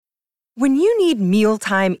When you need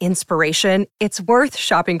mealtime inspiration, it's worth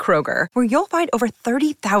shopping Kroger, where you'll find over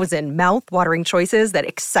 30,000 mouth-watering choices that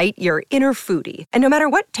excite your inner foodie. And no matter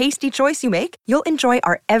what tasty choice you make, you'll enjoy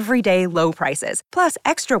our everyday low prices, plus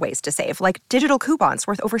extra ways to save, like digital coupons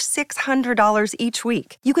worth over $600 each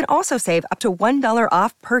week. You can also save up to $1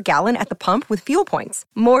 off per gallon at the pump with fuel points.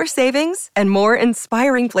 More savings and more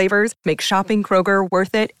inspiring flavors make shopping Kroger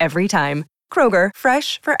worth it every time. Kroger,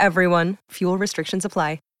 fresh for everyone. Fuel restrictions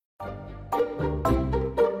apply.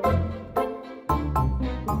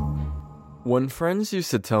 When friends used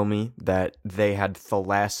to tell me that they had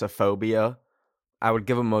thalassophobia, I would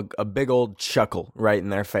give them a big old chuckle right in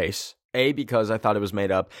their face. A, because I thought it was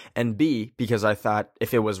made up, and B, because I thought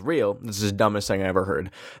if it was real, this is the dumbest thing I ever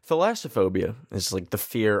heard. Thalassophobia is like the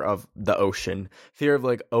fear of the ocean, fear of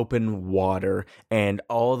like open water, and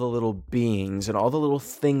all the little beings and all the little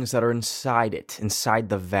things that are inside it, inside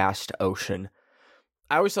the vast ocean.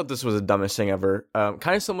 I always thought this was the dumbest thing ever.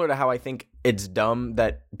 Kind of similar to how I think it's dumb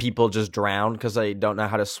that people just drown because they don't know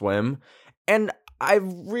how to swim. And I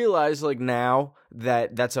realize like now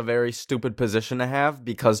that that's a very stupid position to have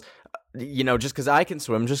because, you know, just because I can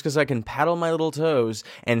swim, just because I can paddle my little toes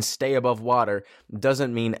and stay above water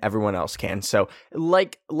doesn't mean everyone else can. So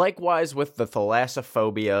likewise with the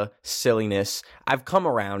thalassophobia silliness, I've come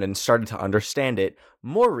around and started to understand it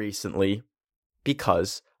more recently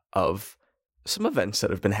because of some events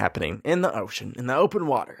that have been happening in the ocean, in the open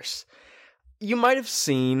waters. You might have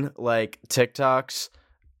seen like TikToks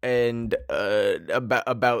and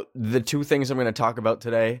about the two things I'm going to talk about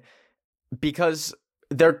today because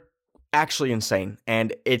they're actually insane,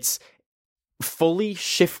 and it's fully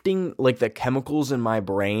shifting like the chemicals in my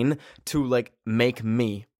brain to like make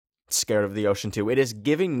me scared of the ocean too. It is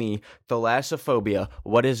giving me thalassophobia.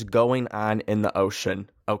 What is going on in the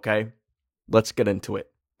ocean? Okay, let's get into it.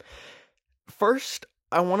 First,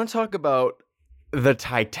 I want to talk about the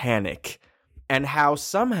Titanic and how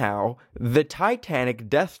somehow the Titanic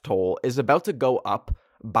death toll is about to go up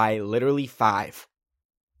by literally 5.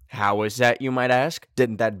 How is that, you might ask?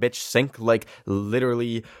 Didn't that bitch sink like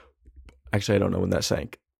literally? Actually, I don't know when that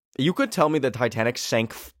sank. You could tell me the Titanic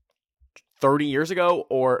sank 30 years ago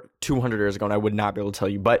or 200 years ago, and I would not be able to tell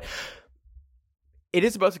you. But it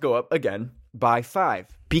is about to go up again by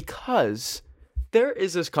 5 because there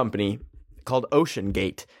is this company called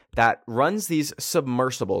OceanGate that runs these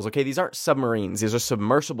submersibles. Okay, these aren't submarines. These are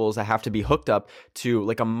submersibles that have to be hooked up to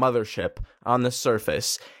like a mothership on the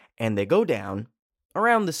surface. And they go down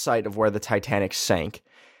around the site of where the Titanic sank.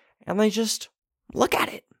 And they just look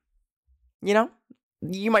at it. You know?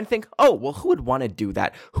 You might think, oh, well, who would want to do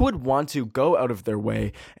that? Who would want to go out of their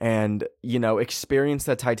way and, you know, experience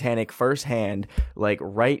the Titanic firsthand, like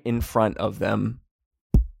right in front of them?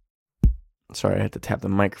 Sorry, I had to tap the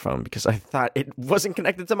microphone because I thought it wasn't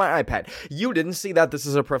connected to my iPad. You didn't see that. This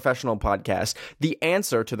is a professional podcast. The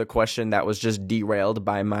answer to the question that was just derailed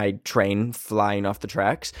by my train flying off the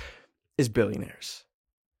tracks is billionaires.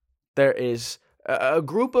 There is a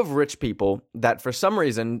group of rich people that for some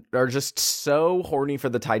reason are just so horny for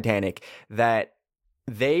the Titanic that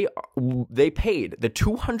they paid the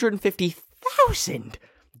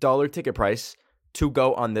 $250,000 ticket price to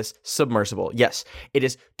go on this submersible. Yes, it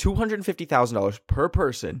is $250,000 per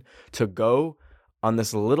person to go on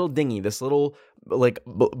this little dinghy, this little like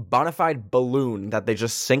bona fide balloon that they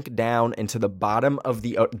just sink down into the bottom of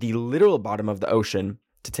the literal bottom of the ocean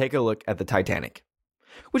to take a look at the Titanic.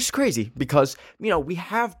 Which is crazy because, you know, we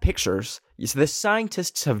have pictures. So the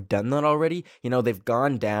scientists have done that already. You know, they've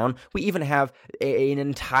gone down. We even have an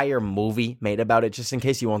entire movie made about it just in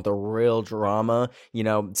case you want the real drama. You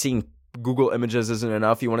know, seeing Google Images isn't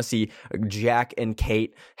enough. You want to see Jack and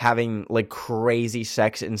Kate having like crazy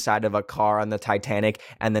sex inside of a car on the Titanic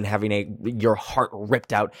and then having your heart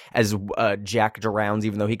ripped out as Jack drowns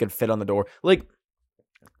even though he could fit on the door. Like,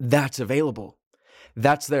 that's available.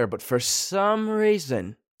 That's there. But for some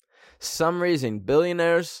reason,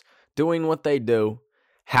 billionaires doing what they do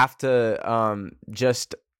have to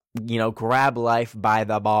just, you know, grab life by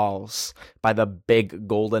the balls, by the big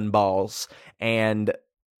golden balls. And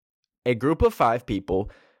a group of 5 people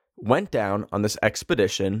went down on this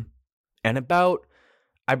expedition, and about,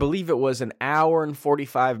 I believe it was an hour and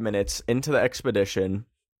 45 minutes into the expedition,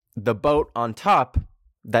 the boat on top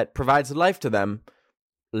that provides life to them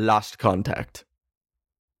lost contact.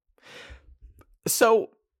 So,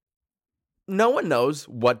 no one knows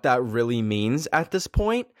what that really means at this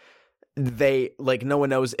point. No one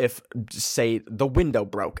knows if, say, the window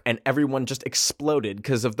broke and everyone just exploded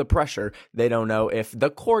because of the pressure. They don't know if the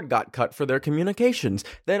cord got cut for their communications.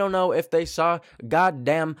 They don't know if they saw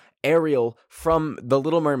goddamn Ariel from The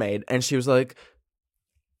Little Mermaid and she was like,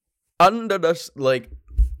 under the, like,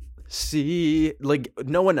 sea, like,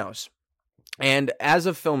 no one knows. And as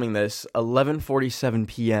of filming this, 11:47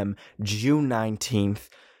 p.m., June 19th,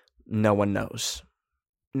 no one knows.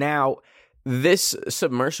 Now, this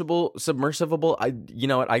submersible, you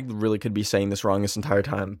know what, I really could be saying this wrong this entire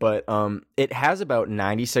time, but it has about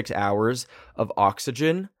 96 hours of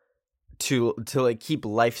oxygen to like keep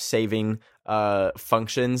life-saving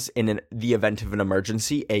functions in the event of an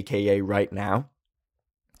emergency, aka right now.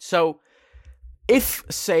 So if,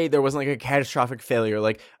 say, there was like a catastrophic failure,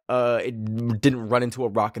 like it didn't run into a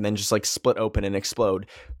rock and then just like split open and explode,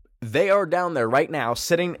 they are down there right now,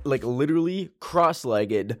 sitting like literally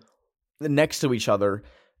cross-legged next to each other,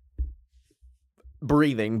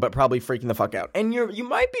 breathing, but probably freaking the fuck out. And you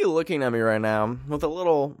might be looking at me right now with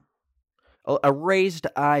a raised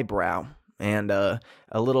eyebrow and a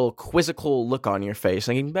little quizzical look on your face,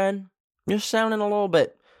 thinking, Ben, you're sounding a little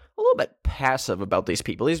bit passive about these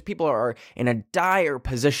people. These people are in a dire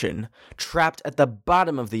position, trapped at the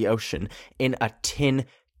bottom of the ocean in a tin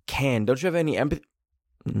can. Don't you have any empathy?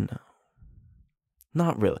 No,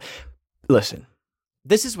 not really. Listen,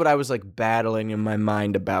 this is what I was like battling in my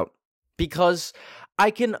mind about, because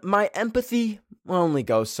my empathy only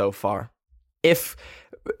goes so far. If,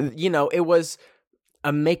 you know, it was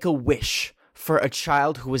a Make-A-Wish for a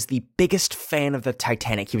child who was the biggest fan of the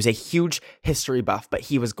Titanic. He was a huge history buff, but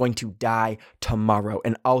he was going to die tomorrow,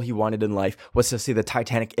 and all he wanted in life was to see the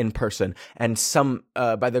Titanic in person. And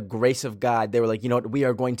by the grace of God, they were like, you know what, we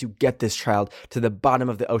are going to get this child to the bottom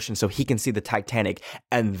of the ocean so he can see the Titanic.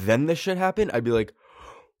 And then this shit happened, I'd be like,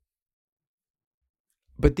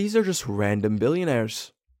 but these are just random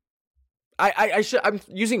billionaires. I'm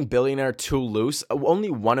using billionaire too loose. Only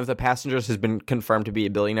one of the passengers has been confirmed to be a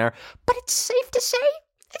billionaire, but it's safe to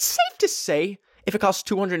say, if it costs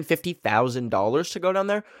 $250,000 to go down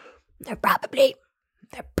there, they're probably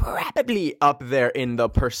up there in the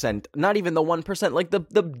percent, not even the 1%, like the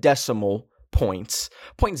decimal points,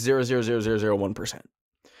 0.00001%.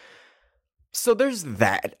 So there's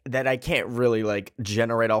that I can't really like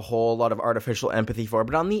generate a whole lot of artificial empathy for,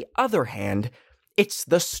 but on the other hand, it's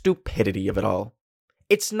the stupidity of it all.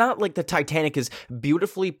 It's not like the Titanic is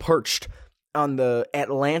beautifully perched on the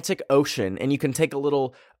Atlantic Ocean and you can take a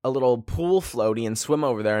little pool floaty and swim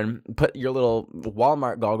over there and put your little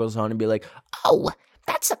Walmart goggles on and be like, oh,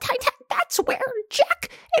 that's the Titanic. That's where Jack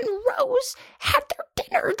and Rose had their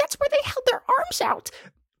dinner. That's where they held their arms out.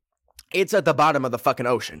 It's at the bottom of the fucking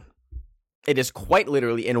ocean. It is quite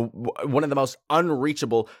literally in one of the most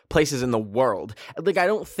unreachable places in the world. Like, I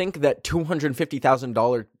don't think that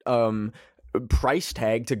 $250,000 price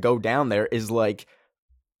tag to go down there is like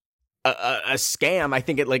a scam. I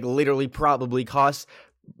think it like literally probably costs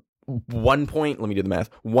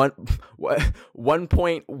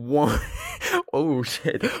 1.1. Oh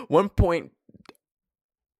shit,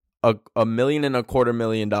 $1.25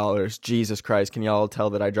 million. Jesus Christ, can y'all tell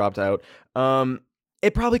that I dropped out?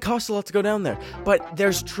 It probably costs a lot to go down there, but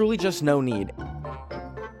there's truly just no need.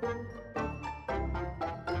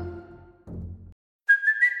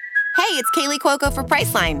 Hey, it's Kaylee Cuoco for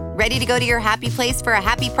Priceline. Ready to go to your happy place for a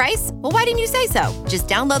happy price? Well, why didn't you say so? Just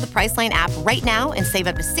download the Priceline app right now and save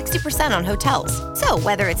up to 60% on hotels. So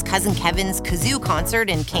whether it's Cousin Kevin's Kazoo Concert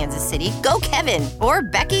in Kansas City, go Kevin, or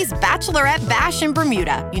Becky's Bachelorette Bash in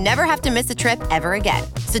Bermuda, you never have to miss a trip ever again.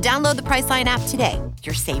 So download the Priceline app today.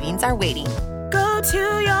 Your savings are waiting. Go to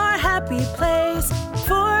your happy place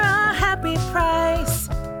for a happy price.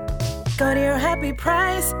 Go to your happy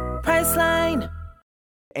price, Priceline.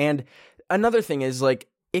 And another thing is, like,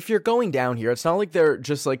 if you're going down here, it's not like they're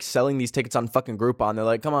just, like, selling these tickets on fucking Groupon. They're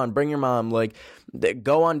like, come on, bring your mom. Like,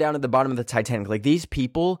 go on down to the bottom of the Titanic. Like, these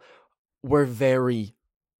people were very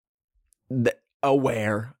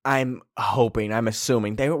aware. I'm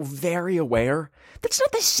assuming. They were very aware. That's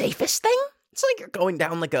not the safest thing. It's like you're going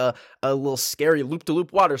down like a little scary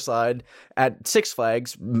loop-de-loop water slide at Six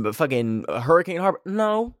Flags, fucking Hurricane Harbor.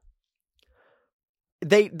 No.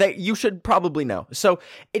 You should probably know. So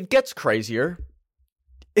it gets crazier.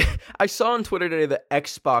 I saw on Twitter today the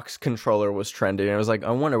Xbox controller was trending, and I was like,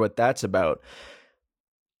 I wonder what that's about.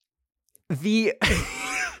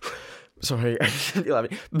 Sorry, I shouldn't be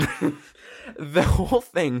laughing. The whole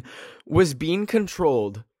thing was being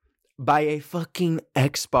controlled by a fucking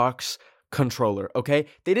Xbox controller, okay?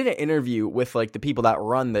 They did an interview with like the people that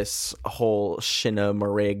run this whole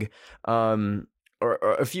shinamarig or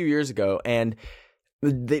a few years ago, and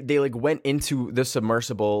they like went into the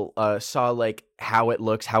submersible, saw like how it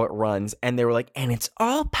looks, how it runs, and they were like, and it's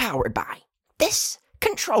all powered by this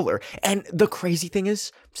controller. And the crazy thing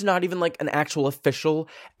is, it's not even like an actual official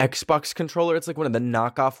Xbox controller. It's like one of the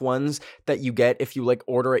knockoff ones that you get if you like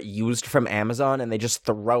order it used from Amazon and they just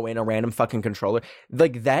throw in a random fucking controller.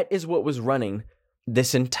 Like, that is what was running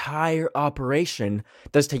this entire operation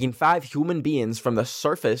that's taking 5 human beings from the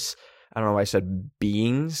surface. I don't know why I said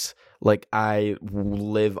beings. Like, I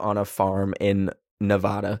live on a farm in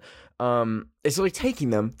Nevada. It's like taking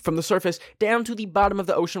them from the surface down to the bottom of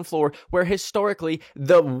the ocean floor, where historically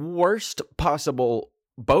the worst possible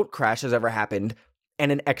boat crash has ever happened,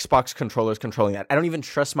 and an Xbox controller is controlling that. I don't even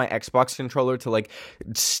trust my Xbox controller to like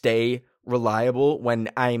stay reliable when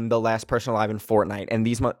I'm the last person alive in Fortnite. And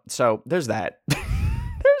so there's that.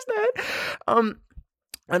 There's that.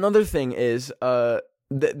 Another thing is,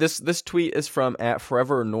 This tweet is from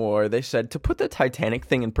 @ForeverNoir. They said, to put the Titanic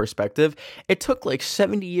thing in perspective, it took like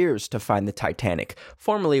 70 years to find the Titanic,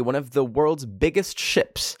 formerly one of the world's biggest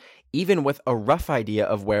ships, even with a rough idea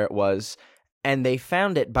of where it was, and they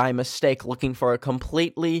found it by mistake looking for a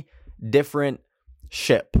completely different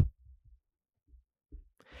ship.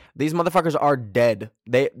 These motherfuckers are dead.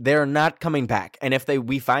 They're not coming back, and if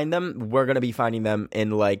we find them, we're gonna be finding them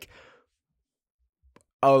in like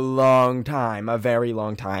a long time, a very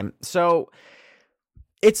long time. So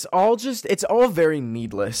it's all very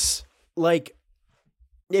needless. Like,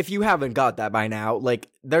 if you haven't got that by now, like,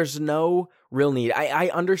 there's no real need. I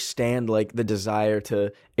understand like the desire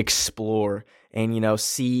to explore and, you know,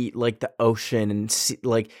 see like the ocean and see,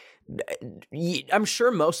 like, I'm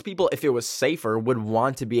sure most people, if it was safer, would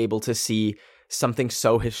want to be able to see something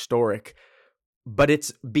so historic, but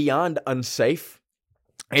it's beyond unsafe.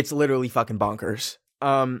 It's literally fucking bonkers.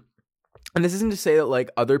 And this isn't to say that like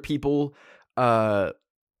other people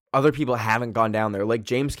haven't gone down there. Like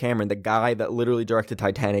James Cameron, the guy that literally directed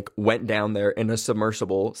Titanic, went down there in a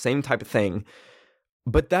submersible, same type of thing.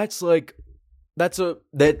 But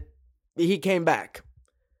he came back.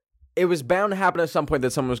 It was bound to happen at some point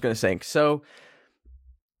that someone was going to sink. So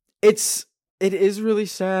it is really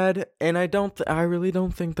sad, and I really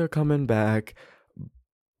don't think they're coming back.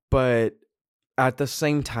 But at the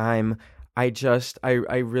same time,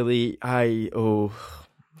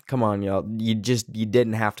 come on, y'all. You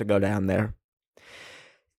didn't have to go down there.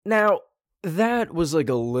 Now, that was like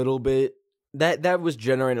a little bit, that was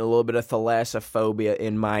generating a little bit of thalassophobia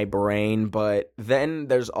in my brain, but then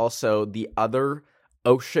there's also the other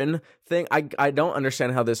ocean thing. I don't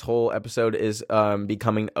understand how this whole episode is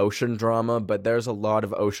becoming ocean drama, but there's a lot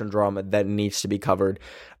of ocean drama that needs to be covered.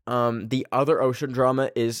 The other ocean drama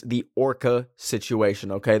is the orca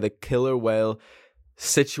situation, okay? The killer whale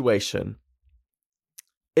situation.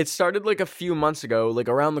 It started like a few months ago, like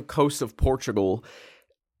around the coast of Portugal.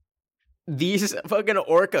 These fucking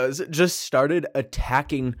orcas just started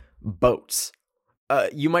attacking boats.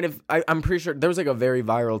 You might have, I'm pretty sure there was like a very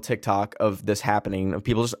viral TikTok of this happening, of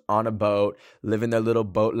people just on a boat, living their little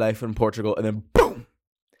boat life in Portugal, and then boom!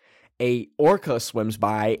 A orca swims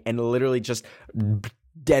by and literally just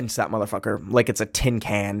dents that motherfucker like it's a tin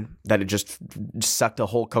can that it just sucked a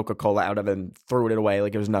whole Coca-Cola out of and threw it away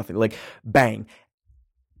like it was nothing. Like, bang.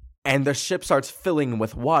 And the ship starts filling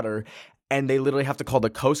with water, and they literally have to call the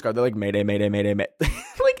Coast Guard. They're like, mayday, mayday, mayday, mayday.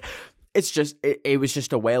 Like, it's just, it was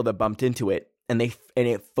just a whale that bumped into it, and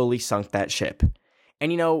it fully sunk that ship.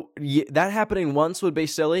 And, you know, that happening once would be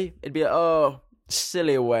silly. It'd be, oh,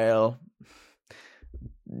 silly whale.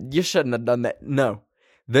 You shouldn't have done that. No.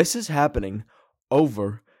 This is happening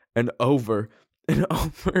over and over and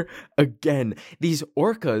over again. These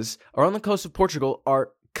orcas are on the coast of Portugal,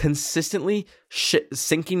 are consistently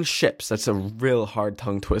sinking ships. That's a real hard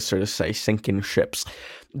tongue twister to say, sinking ships.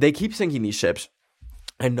 They keep sinking these ships,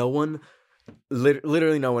 and no one,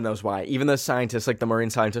 literally no one knows why. Even the scientists, like the marine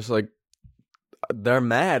scientists, are like, they're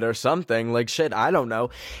mad or something. Like, shit, I don't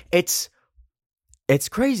know. It's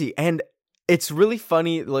crazy, and it's really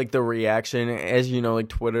funny, like, the reaction. As you know, like,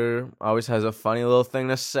 Twitter always has a funny little thing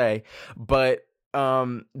to say, but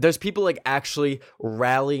there's people like actually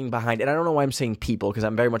rallying behind, and I don't know why I'm saying people, because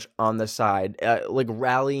I'm very much on the side, like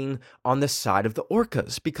rallying on the side of the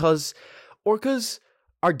orcas, because orcas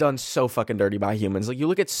are done so fucking dirty by humans. Like, you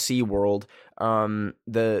look at SeaWorld,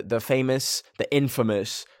 the famous, the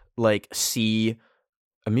infamous, like, sea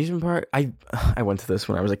amusement park. I went to this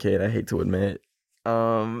when I was a kid, I hate to admit.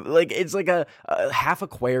 Like, it's like a half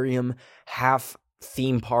aquarium, half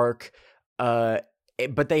theme park,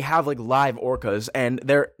 but they have like live orcas, and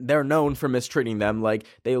they're known for mistreating them. Like,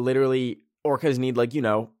 they literally, orcas need, like, you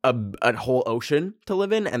know, a whole ocean to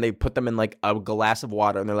live in, and they put them in like a glass of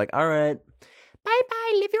water, and they're like, all right, bye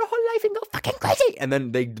bye, live your whole life and go fucking crazy. And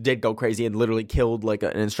then they did go crazy and literally killed like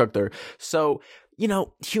an instructor. So, you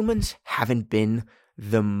know, humans haven't been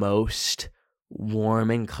the most warm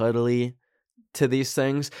and cuddly to these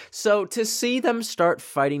things. So to see them start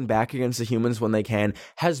fighting back against the humans when they can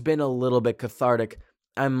has been a little bit cathartic,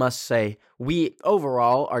 I must say. We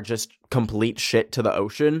overall are just complete shit to the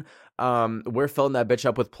ocean. We're filling that bitch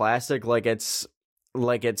up with plastic like it's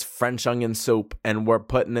French onion soup, and we're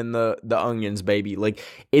putting in the onions, baby. Like,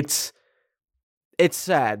 it's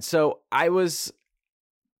sad. So I was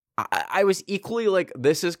equally like,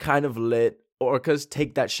 this is kind of lit, orcas,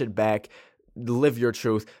 take that shit back, live your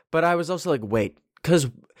truth. But I was also like, wait, because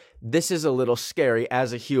this is a little scary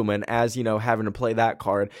as a human, as, you know, having to play that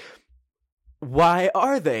card. Why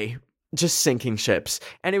are they just sinking ships?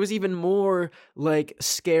 And it was even more like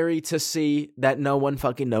scary to see that no one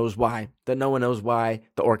fucking knows why. That no one knows why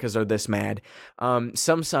the orcas are this mad.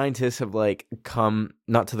 Some scientists have like come,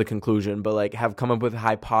 not to the conclusion, but like have come up with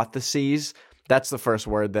hypotheses. That's the first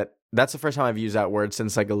time I've used that word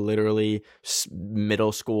since like a literally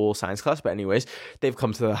middle school science class. But anyways, they've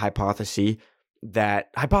come to the hypothesis,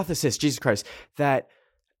 Jesus Christ, that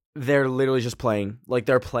they're literally just playing. Like,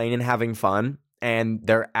 they're playing and having fun, and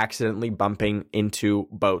they're accidentally bumping into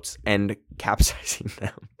boats and capsizing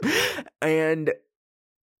them. And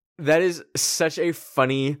that is such a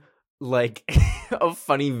funny, like, a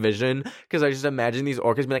funny vision, because I just imagine these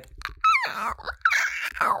orcas being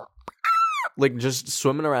like just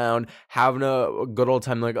swimming around, having a good old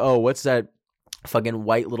time, like, oh, what's that fucking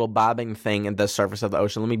white little bobbing thing at the surface of the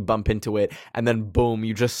ocean? Let me bump into it. And then boom,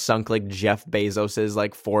 you just sunk like Jeff Bezos's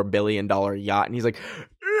like $4 billion yacht, and he's like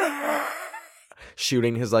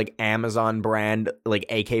shooting his like Amazon brand like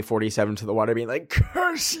AK-47 to the water, being like,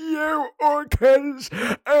 curse you,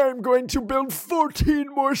 orcas, I'm going to build 14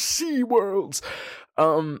 more Sea Worlds.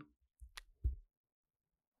 But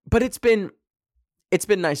it's been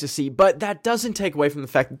nice to see, but that doesn't take away from the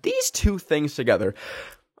fact that these two things together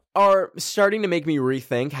are starting to make me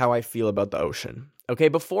rethink how I feel about the ocean. Okay,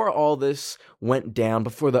 before all this went down,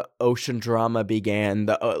 before the ocean drama began,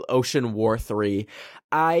 the Ocean War 3,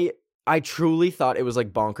 I truly thought it was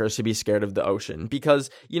like bonkers to be scared of the ocean, because,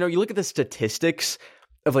 you know, you look at the statistics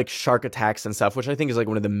of like shark attacks and stuff, which I think is like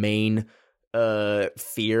one of the main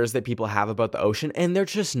fears that people have about the ocean, and they're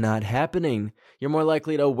just not happening. You're more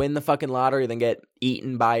likely to win the fucking lottery than get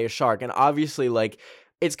eaten by a shark. And obviously, like,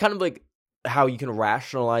 it's kind of like how you can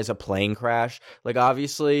rationalize a plane crash. Like,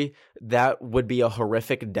 obviously that would be a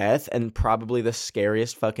horrific death and probably the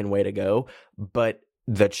scariest fucking way to go, but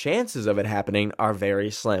the chances of it happening are very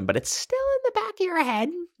slim. But it's still in the back of your head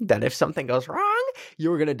that if something goes wrong,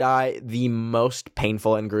 you're gonna die the most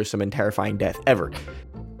painful and gruesome and terrifying death ever.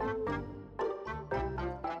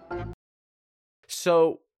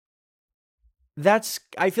 So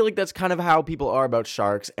I feel like that's kind of how people are about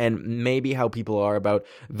sharks, and maybe how people are about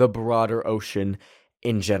the broader ocean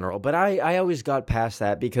in general. But I always got past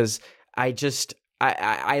that, because I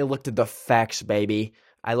looked at the facts, baby.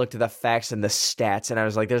 I looked at the facts and the stats, and I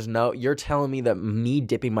was like, you're telling me that me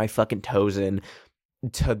dipping my fucking toes in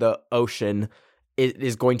to the ocean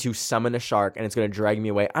is going to summon a shark and it's going to drag me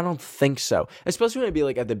away? I don't think so. Especially when I'd be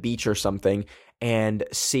like at the beach or something and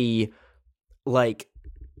see like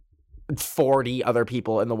 40 other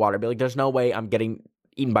people in the water. Be like, there's no way I'm getting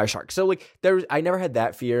eaten by a shark. So like, I never had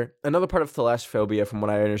that fear. Another part of thalassophobia, from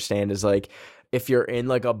what I understand, is like if you're in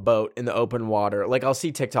like a boat in the open water. Like, I'll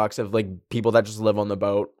see TikToks of like people that just live on the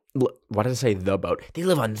boat. Why did I say the boat? They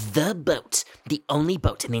live on the boat, the only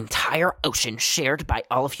boat in the entire ocean shared by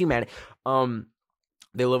all of humanity.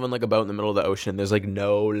 They live on like a boat in the middle of the ocean. There's like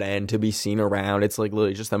no land to be seen around. It's like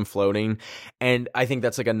literally just them floating. And I think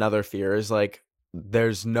that's like another fear, is like,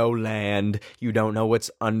 there's no land, you don't know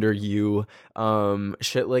what's under you,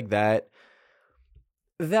 shit like that.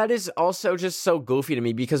 That is also just so goofy to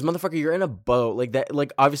me, because motherfucker, you're in a boat like that.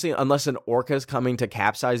 Like, obviously, unless an orca is coming to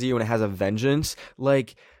capsize you and it has a vengeance,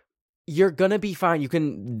 like, you're gonna be fine. You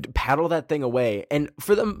can paddle that thing away. And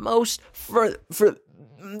for the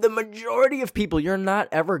majority of people, you're not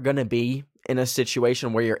ever gonna be in a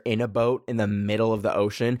situation where you're in a boat in the middle of the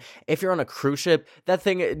ocean. If you're on a cruise ship, that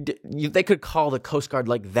thing, they could call the Coast Guard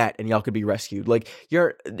like that, and y'all could be rescued. Like,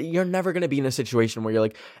 you're never gonna be in a situation where you're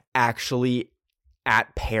like actually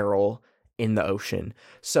at peril in the ocean.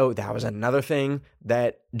 So that was another thing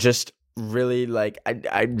that just really, like,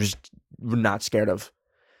 I just not scared of.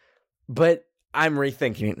 But I'm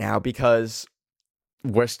rethinking it now, because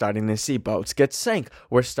we're starting to see boats get sank.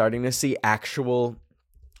 We're starting to see actual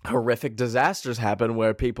horrific disasters happen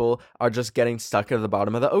where people are just getting stuck at the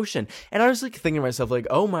bottom of the ocean. And I was like thinking to myself, like,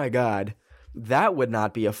 oh my God, that would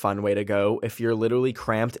not be a fun way to go if you're literally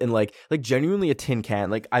cramped in like genuinely a tin can.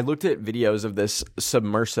 Like I looked at videos of this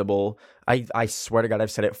submersible. I swear to God,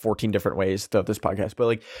 I've said it 14 different ways throughout this podcast,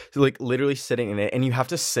 but like literally sitting in it, and you have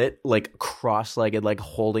to sit like cross-legged, like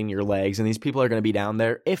holding your legs. And these people are going to be down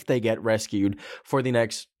there if they get rescued for the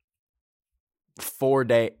next 4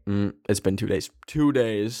 days. It's been 2 days. 2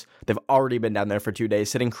 days. They've already been down there for 2 days,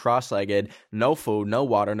 sitting cross-legged, no food, no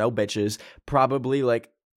water, no bitches. Probably like,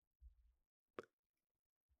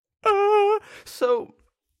 so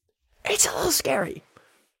it's a little scary.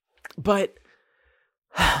 But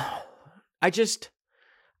I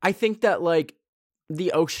think that like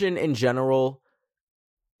the ocean in general,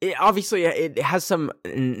 it has some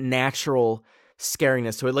natural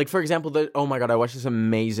scariness to it. Like, for example, oh my God, I watched this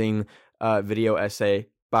amazing video essay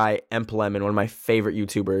by Lemon, one of my favorite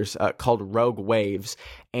YouTubers, called Rogue Waves,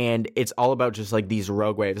 and it's all about just like these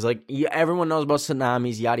rogue waves. Like everyone knows about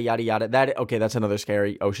tsunamis, yada yada yada. That's another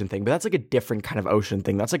scary ocean thing, but that's like a different kind of ocean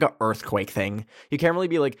thing. That's like an earthquake thing. You can't really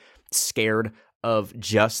be like scared of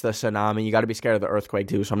just the tsunami. You got to be scared of the earthquake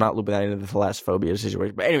too. So I'm not looping that into the thalassophobia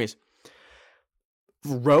situation. But anyways,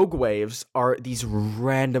 rogue waves are these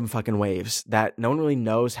random fucking waves that no one really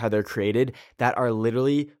knows how they're created, that are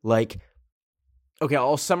literally like, okay,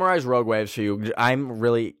 I'll summarize rogue waves for you.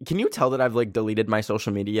 Can you tell that I've like deleted my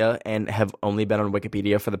social media and have only been on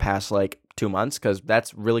Wikipedia for the past like 2 months? Because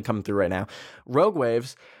that's really coming through right now. Rogue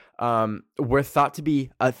waves were thought to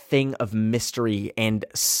be a thing of mystery and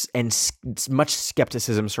much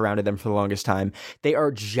skepticism surrounded them for the longest time. They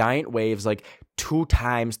are giant waves, like 2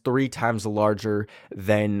 times, 3 times larger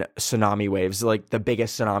than tsunami waves, like the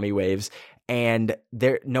biggest tsunami waves. And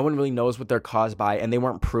no one really knows what they're caused by, and they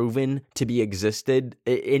weren't proven to be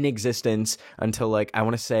in existence until like, I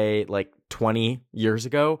want to say like 20 years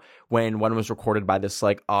ago, when one was recorded by this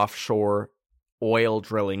like offshore oil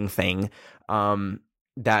drilling thing,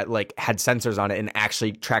 that like had sensors on it and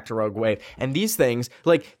actually tracked a rogue wave. And these things,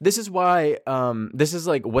 like, this is why, this is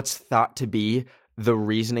like what's thought to be the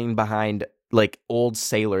reasoning behind like old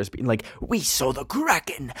sailors being like, we saw the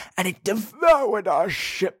Kraken and it devoured our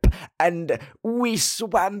ship and we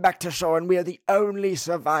swam back to shore and we are the only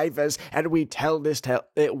survivors and we tell this tale.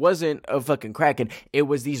 It wasn't a fucking Kraken. It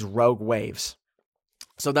was these rogue waves.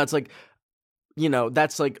 So that's like,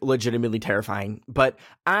 that's like legitimately terrifying, but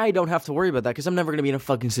I don't have to worry about that because I'm never going to be in a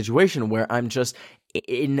fucking situation where I'm just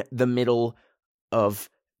in the middle of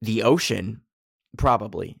the ocean.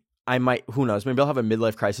 Probably. I might, who knows, maybe I'll have a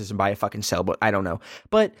midlife crisis and buy a fucking sailboat. I don't know.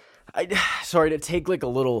 But sorry to take like a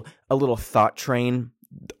little thought train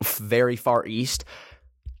very far east.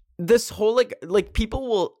 This whole like people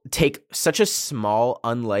will take such a small,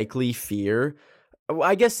 unlikely fear.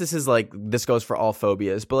 I guess this goes for all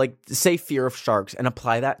phobias, but like say fear of sharks and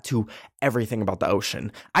apply that to everything about the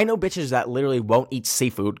ocean. I know bitches that literally won't eat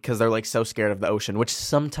seafood because they're like so scared of the ocean, which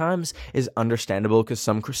sometimes is understandable because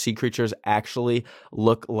some sea creatures actually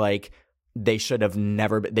look like they should have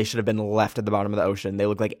been left at the bottom of the ocean. They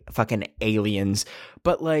look like fucking aliens.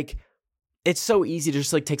 But like, it's so easy to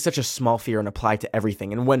just like take such a small fear and apply to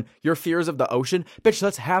everything. And when your fear is of the ocean, bitch,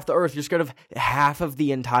 that's half the earth. You're scared of half of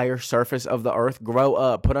the entire surface of the earth. Grow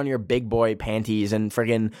up, put on your big boy panties and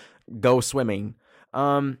friggin' go swimming.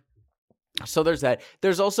 So there's that.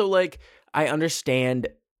 There's also like, I understand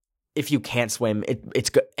if you can't swim,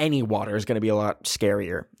 any water is going to be a lot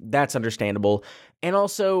scarier. That's understandable. And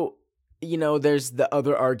also, there's the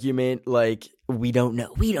other argument, like, we don't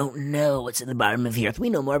know what's in the bottom of the earth. We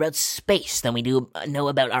know more about space than we do know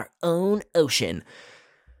about our own ocean.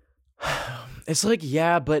 It's like,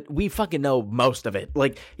 yeah, but we fucking know most of it.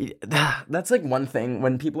 Like, that's like one thing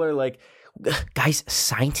when people are like, guys,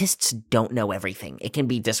 scientists don't know everything. It can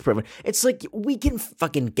be disproven. It's like, we can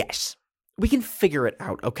fucking guess. We can figure it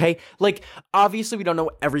out, okay? Like, obviously we don't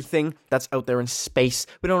know everything that's out there in space.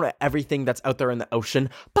 We don't know everything that's out there in the ocean,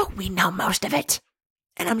 but we know most of it.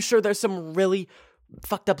 And I'm sure there's some really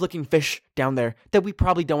fucked up looking fish down there that we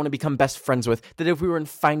probably don't want to become best friends with, that if we were in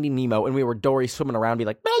Finding Nemo and we were Dory swimming around, be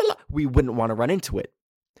like, blah, blah, blah, we wouldn't want to run into it.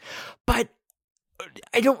 But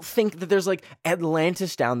I don't think that there's like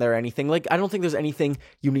Atlantis down there or anything. Like, I don't think there's anything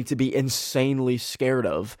you need to be insanely scared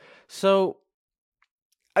of. So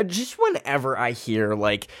just whenever I hear,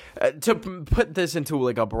 like, to put this into,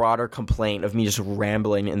 like, a broader complaint of me just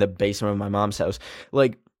rambling in the basement of my mom's house,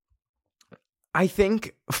 like, I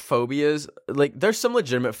think phobias, like, there's some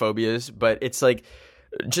legitimate phobias, but it's, like,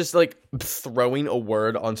 just, like, throwing a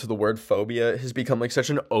word onto the word phobia has become, like, such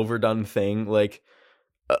an overdone thing, like,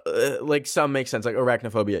 some make sense, like,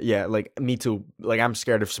 arachnophobia, yeah, like, me too, like, I'm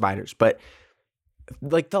scared of spiders, but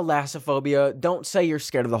like thalassophobia, don't say you're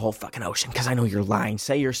scared of the whole fucking ocean, because I know you're lying.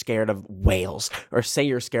 Say you're scared of whales, or say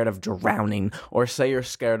you're scared of drowning, or say you're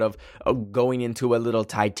scared of going into a little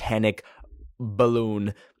Titanic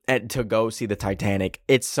balloon and to go see the Titanic.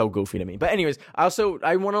 It's so goofy to me. But anyways, I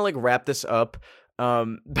want to like wrap this up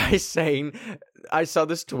by saying, I saw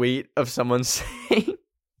this tweet of someone saying,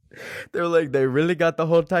 they're like, they really got the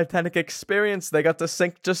whole Titanic experience. They got to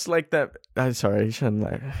sink just like that. I'm sorry, I shouldn't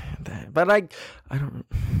like that. But I don't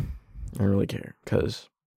really care, because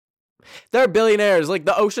they're billionaires. Like,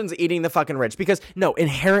 the ocean's eating the fucking rich. Because, no,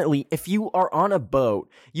 inherently, if you are on a boat,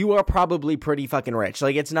 you are probably pretty fucking rich.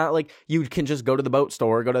 Like, it's not like you can just go to the boat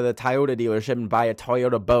store, go to the Toyota dealership and buy a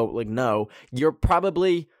Toyota boat. Like, no, you're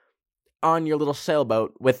probably on your little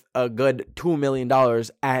sailboat with a good $2 million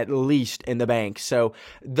at least in the bank. So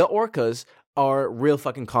the orcas are real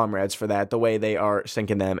fucking comrades for that, the way they are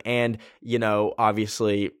sinking them. And, you know,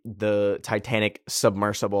 obviously the Titanic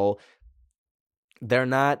submersible, they're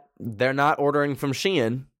not ordering from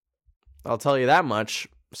Shein, I'll tell you that much.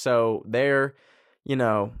 So they're, you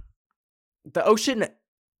know, the ocean,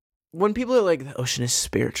 when people are like, the ocean is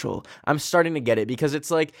spiritual, I'm starting to get it, because it's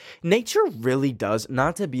like, nature really does,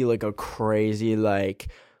 not to be like a crazy, like,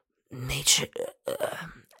 nature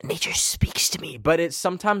speaks to me, but it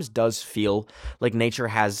sometimes does feel like nature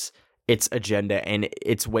has its agenda and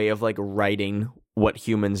its way of like writing what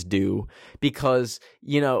humans do, because,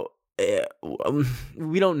 you know,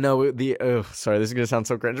 we don't know sorry, this is going to sound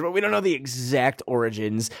so cringe, but we don't know the exact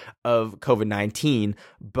origins of COVID-19,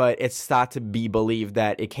 but it's thought to be believed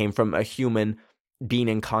that it came from a human being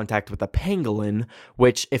in contact with a pangolin,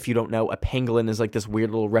 which, if you don't know, a pangolin is like this weird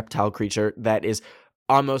little reptile creature that is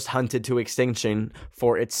almost hunted to extinction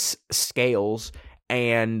for its scales,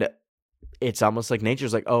 and it's almost like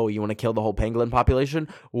nature's like, oh, you want to kill the whole pangolin population?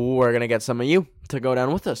 We're going to get some of you to go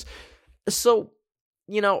down with us. So,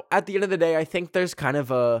 you know, at the end of the day, I think there's kind of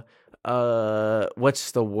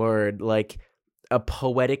what's the word? Like a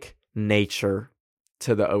poetic nature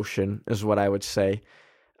to the ocean is what I would say.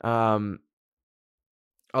 Although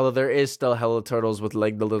there is still hella turtles with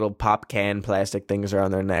like the little pop can plastic things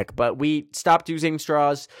around their neck, but we stopped using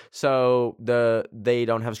straws, so they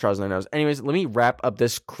don't have straws in their nose. Anyways, let me wrap up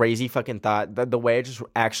this crazy fucking thought. The way I just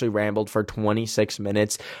actually rambled for 26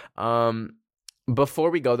 minutes. Before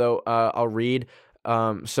we go though, I'll read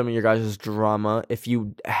some of your guys' drama. If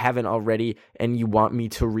you haven't already and you want me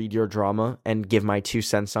to read your drama and give my 2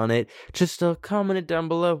 cents on it, just comment it down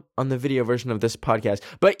below on the video version of this podcast.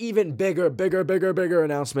 But even bigger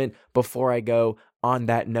announcement before I go on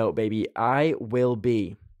that note, baby. I will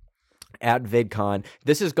be at VidCon.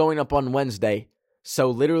 This is going up on Wednesday.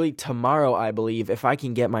 So literally tomorrow, I believe, if I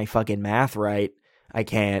can get my fucking math right. I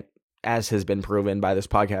can't, as has been proven by this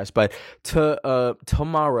podcast. But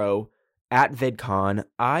tomorrow, at VidCon,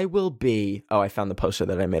 I will be... Oh, I found the poster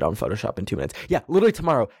that I made on Photoshop in 2 minutes. Yeah, literally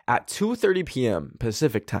tomorrow at 2:30 p.m.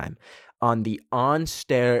 Pacific time on the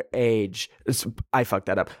on-air stage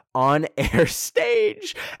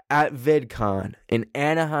at VidCon in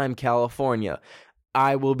Anaheim, California.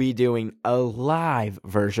 I will be doing a live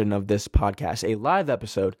version of this podcast, a live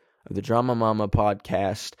episode of the Drama Mama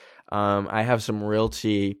podcast. I have some real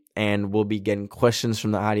tea, and we'll be getting questions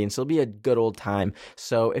from the audience. It'll be a good old time.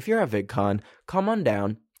 So if you're at VidCon, come on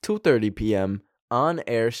down, 2:30 p.m. on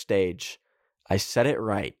air stage. I said it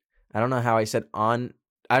right. I don't know how I said on.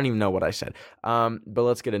 I don't even know what I said. But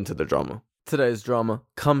let's get into the drama. Today's drama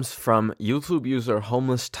comes from YouTube user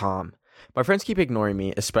Homeless Tom. My friends keep ignoring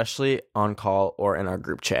me, especially on call or in our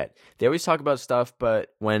group chat. They always talk about stuff,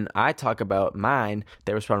 but when I talk about mine,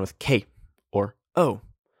 they respond with K or O,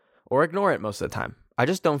 or ignore it most of the time. I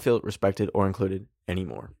just don't feel respected or included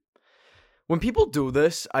anymore. When people do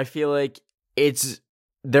this, I feel like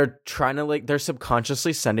they're trying to they're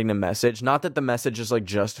subconsciously sending a message. Not that the message is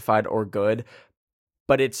justified or good,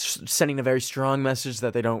 but it's sending a very strong message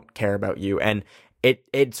that they don't care about you. And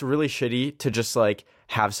it's really shitty to just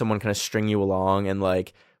have someone kind of string you along and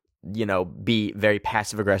be very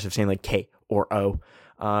passive aggressive, saying K or O.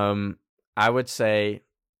 I would say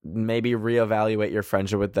maybe reevaluate your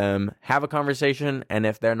friendship with them, have a conversation, and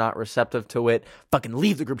if they're not receptive to it, fucking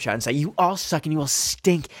leave the group chat and say, you all suck and you all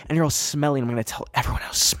stink and you're all smelly, and I'm going to tell everyone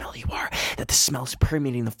how smelly you are, that the smell is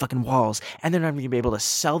permeating the fucking walls, and they're not even going to be able to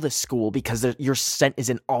sell this school because your scent is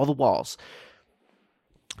in all the walls.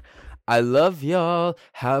 I love y'all.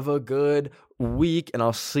 Have a good week, and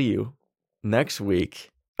I'll see you next week.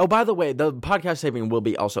 Oh, by the way, the podcast taping will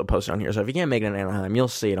be also posted on here, so if you can't make it in Anaheim, you'll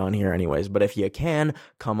see it on here anyways. But if you can,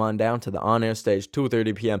 come on down to the on-air stage,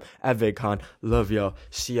 2:30 p.m. at VidCon. Love y'all.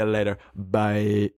 See ya later. Bye.